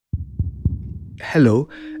Hello,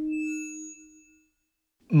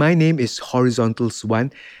 my name is Horizontals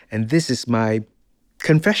One, and this is my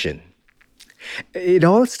confession. It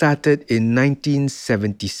all started in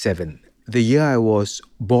 1977, the year I was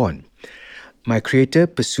born. My creator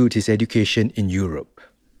pursued his education in Europe.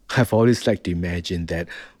 I've always liked to imagine that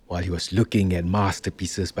while he was looking at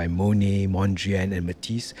masterpieces by Monet, Mondrian, and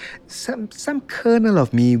Matisse, some kernel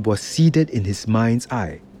of me was seeded in his mind's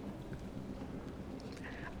eye.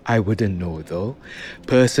 I wouldn't know though.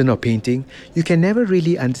 Person or painting, you can never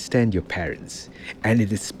really understand your parents, and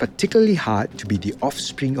it is particularly hard to be the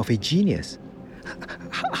offspring of a genius.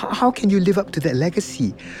 How can you live up to that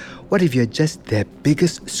legacy? What if you're just their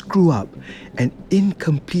biggest screw up, an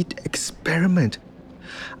incomplete experiment?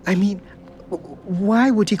 I mean, why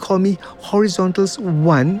would he call me Horizontals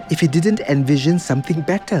 1 if he didn't envision something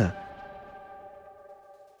better?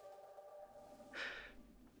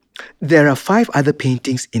 There are 5 other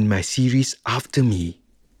paintings in my series after me.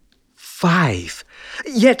 5.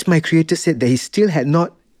 Yet my creator said that he still had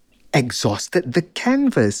not exhausted the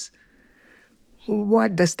canvas.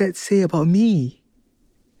 What does that say about me?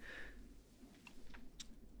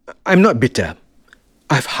 I'm not bitter.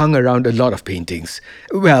 I've hung around a lot of paintings.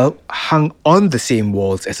 Well, hung on the same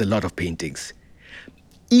walls as a lot of paintings.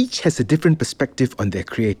 Each has a different perspective on their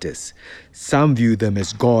creators. Some view them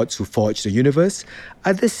as gods who forged the universe.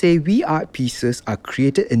 Others say we art pieces are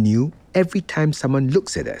created anew every time someone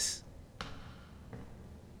looks at us.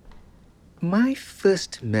 My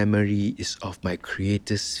first memory is of my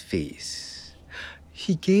creator's face.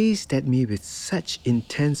 He gazed at me with such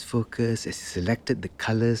intense focus as he selected the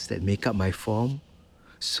colors that make up my form.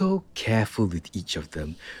 So careful with each of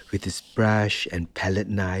them, with his brush and palette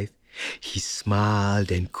knife. He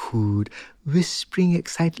smiled and cooed, whispering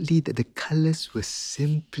excitedly that the colors were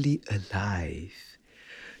simply alive.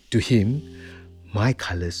 To him, my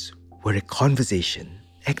colors were a conversation,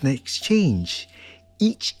 an exchange.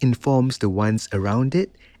 Each informs the ones around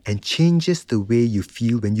it and changes the way you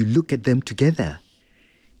feel when you look at them together.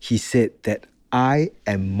 He said that I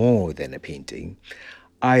am more than a painting.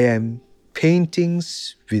 I am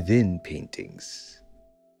paintings within paintings.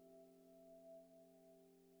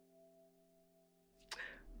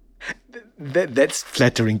 That's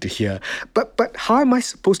flattering to hear. But how am I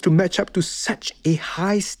supposed to match up to such a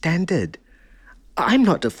high standard? I'm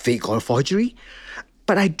not a fake or a forgery,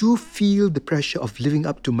 but I do feel the pressure of living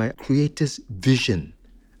up to my creator's vision.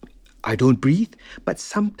 I don't breathe, but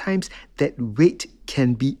sometimes that weight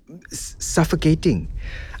can be suffocating.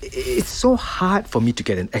 It's so hard for me to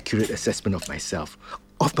get an accurate assessment of myself,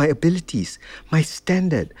 of my abilities, my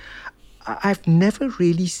standard. I've never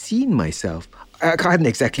really seen myself. I can't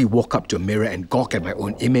exactly walk up to a mirror and gawk at my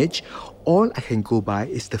own image. All I can go by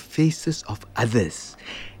is the faces of others,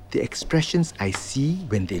 the expressions I see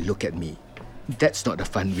when they look at me. That's not a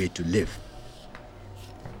fun way to live.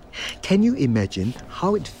 Can you imagine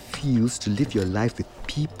how it feels to live your life with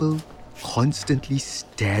people constantly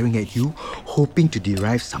staring at you, hoping to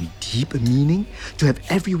derive some deep meaning? To have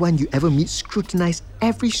everyone you ever meet scrutinize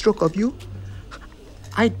every stroke of you?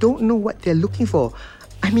 I don't know what they're looking for.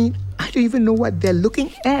 I don't even know what they're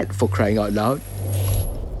looking at, for crying out loud.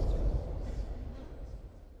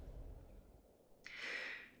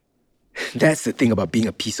 That's the thing about being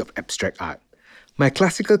a piece of abstract art. My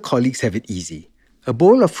classical colleagues have it easy. A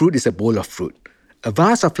bowl of fruit is a bowl of fruit. A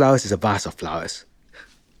vase of flowers is a vase of flowers.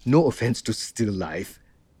 No offense to still life.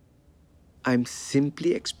 I'm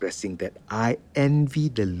simply expressing that I envy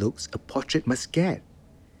the looks a portrait must get.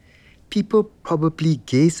 People probably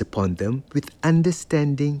gaze upon them with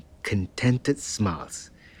understanding, contented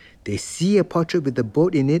smiles. They see a portrait with a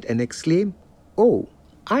boat in it and exclaim, "Oh,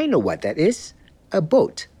 I know what that is. A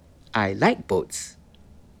boat. I like boats."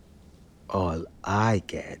 All I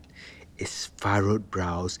get is furrowed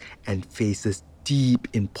brows and faces deep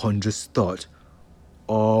in ponderous thought.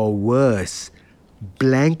 Or worse,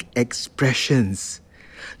 blank expressions.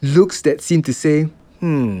 Looks that seem to say,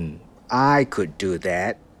 I could do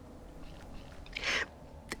that.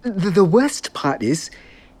 The worst part is,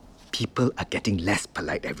 people are getting less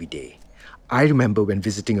polite every day. I remember when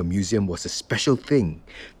visiting a museum was a special thing.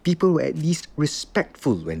 People were at least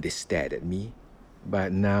respectful when they stared at me.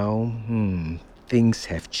 But now, things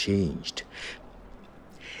have changed.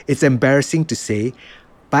 It's embarrassing to say,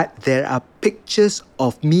 but there are pictures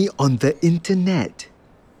of me on the internet.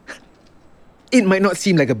 It might not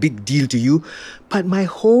seem like a big deal to you, but my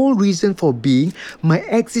whole reason for being, my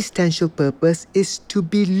existential purpose is to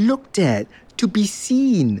be looked at, to be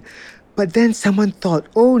seen. But then someone thought,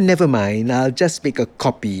 oh, never mind, I'll just make a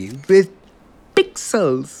copy with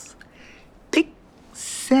pixels.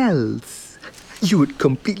 Pixels. you would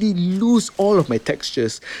completely lose all of my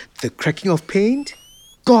textures. The cracking of paint?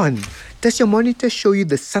 Gone. Does your monitor show you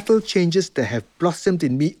the subtle changes that have blossomed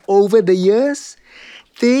in me over the years?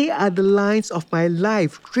 They are the lines of my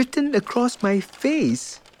life written across my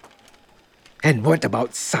face. And what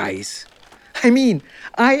about size? I mean,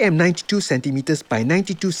 I am 92 centimeters by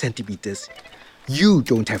 92 centimeters. You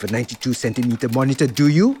don't have a 92 centimeter monitor, do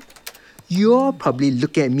you? You're probably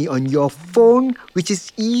looking at me on your phone, which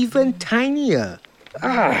is even tinier.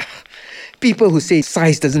 People who say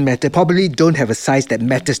size doesn't matter probably don't have a size that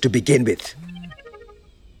matters to begin with.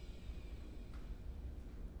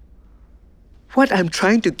 What I'm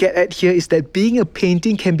trying to get at here is that being a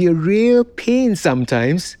painting can be a real pain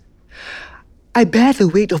sometimes. I bear the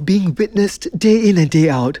weight of being witnessed day in and day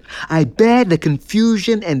out. I bear the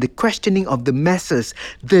confusion and the questioning of the masses,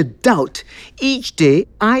 the doubt. Each day,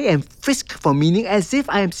 I am frisked for meaning as if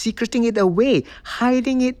I am secreting it away,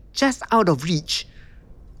 hiding it just out of reach.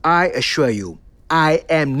 I assure you, I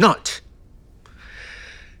am not.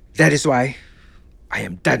 That is why I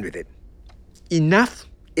am done with it. Enough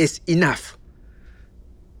is enough.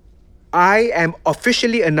 I am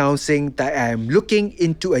officially announcing that I am looking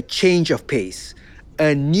into a change of pace,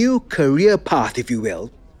 a new career path, if you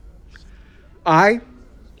will. I,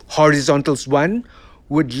 Horizontals 1,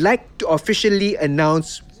 would like to officially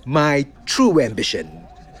announce my true ambition.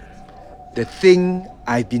 The thing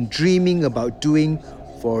I've been dreaming about doing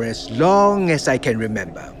for as long as I can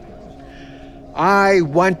remember. I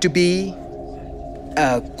want to be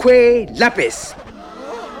a Kue Lapis.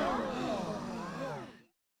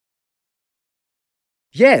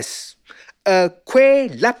 Yes, a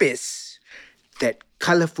Kue Lapis. That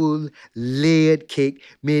colourful, layered cake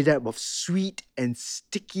made up of sweet and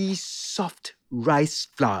sticky, soft rice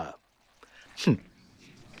flour.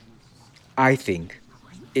 I think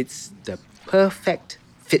it's the perfect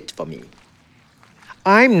fit for me.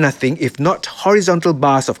 I'm nothing if not horizontal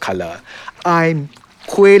bars of colour. I'm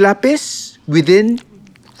Kue Lapis within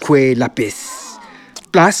Kue Lapis.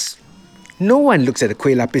 Plus, no one looks at a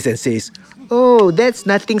Kue Lapis and says, "Oh, that's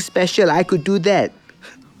nothing special, I could do that."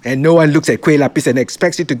 And no one looks at Kue Lapis and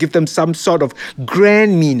expects it to give them some sort of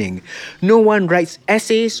grand meaning. No one writes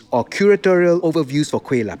essays or curatorial overviews for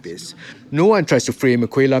Kue Lapis. No one tries to frame a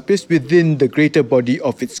Kue Lapis within the greater body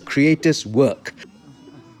of its creator's work.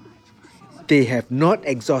 They have not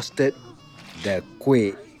exhausted the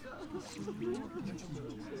Kue.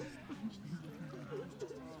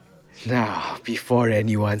 Now, before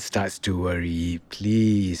anyone starts to worry,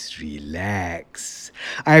 please relax.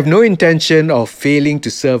 I have no intention of failing to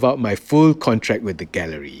serve out my full contract with the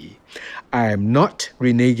gallery. I am not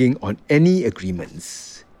reneging on any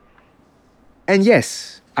agreements. And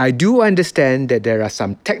yes, I do understand that there are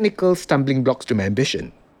some technical stumbling blocks to my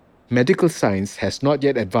ambition. Medical science has not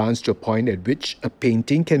yet advanced to a point at which a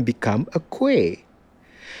painting can become a Kue.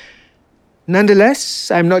 Nonetheless,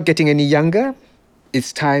 I'm not getting any younger.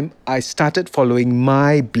 It's time I started following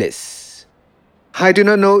my bliss. I do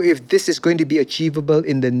not know if this is going to be achievable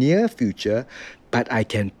in the near future, but I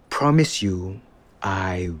can promise you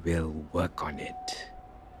I will work on it.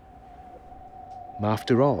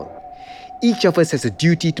 After all, each of us has a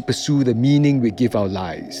duty to pursue the meaning we give our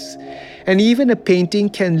lives. And even a painting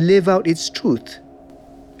can live out its truth.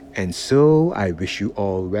 And so I wish you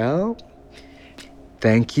all well.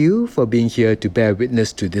 Thank you for being here to bear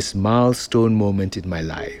witness to this milestone moment in my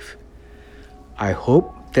life. I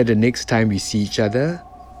hope that the next time we see each other,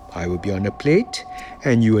 I will be on a plate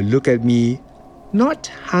and you will look at me not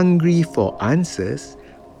hungry for answers,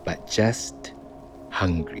 but just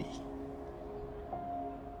hungry.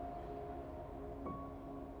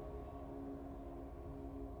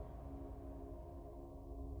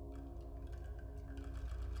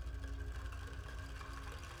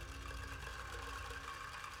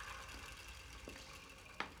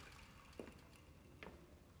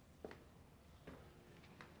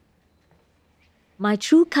 My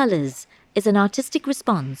True Colors is an artistic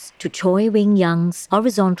response to Choy Weng-Yang's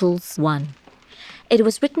Horizontals 1. It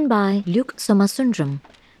was written by Luke Somasundram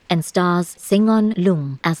and stars Singon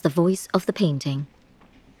Lung as the voice of the painting.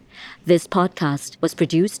 This podcast was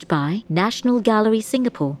produced by National Gallery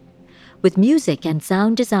Singapore with music and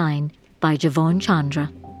sound design by Javon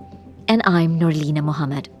Chandra. And I'm Norlina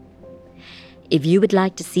Mohammed. If you would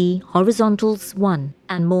like to see Horizontals 1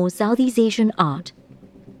 and more Southeast Asian art,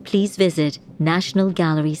 please visit National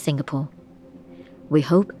Gallery Singapore. We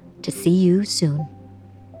hope to see you soon.